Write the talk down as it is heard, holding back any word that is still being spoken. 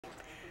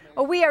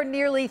Well, we are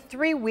nearly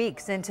 3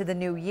 weeks into the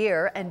new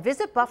year, and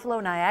Visit Buffalo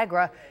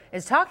Niagara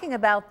is talking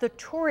about the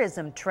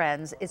tourism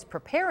trends it's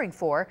preparing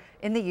for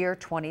in the year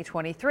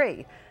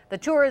 2023. The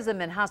tourism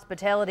and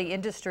hospitality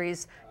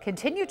industries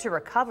continue to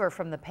recover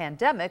from the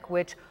pandemic,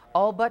 which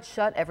all but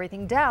shut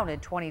everything down in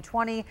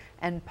 2020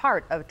 and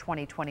part of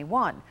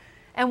 2021.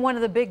 And one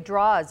of the big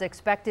draws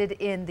expected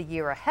in the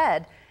year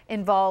ahead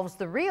involves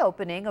the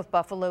reopening of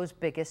Buffalo's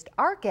biggest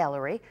art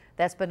gallery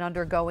that's been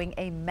undergoing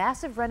a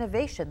massive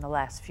renovation the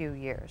last few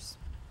years.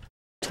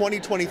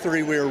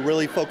 2023, we are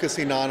really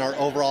focusing on our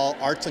overall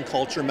arts and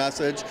culture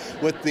message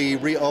with the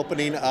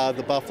reopening of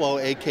the Buffalo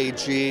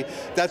AKG.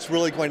 That's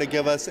really going to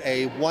give us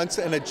a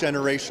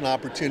once-in-a-generation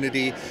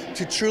opportunity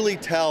to truly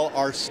tell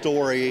our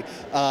story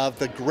of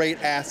the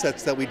great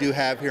assets that we do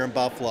have here in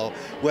Buffalo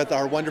with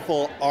our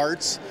wonderful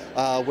arts,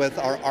 with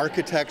our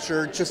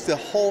architecture, just the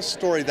whole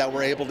story that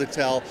we're able to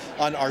tell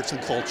on arts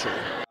and culture.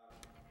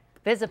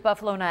 Visit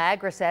Buffalo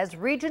Niagara says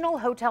regional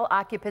hotel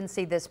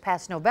occupancy this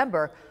past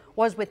November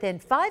was within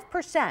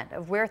 5%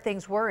 of where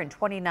things were in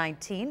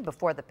 2019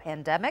 before the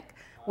pandemic,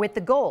 with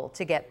the goal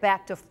to get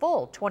back to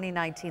full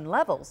 2019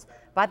 levels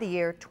by the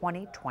year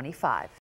 2025.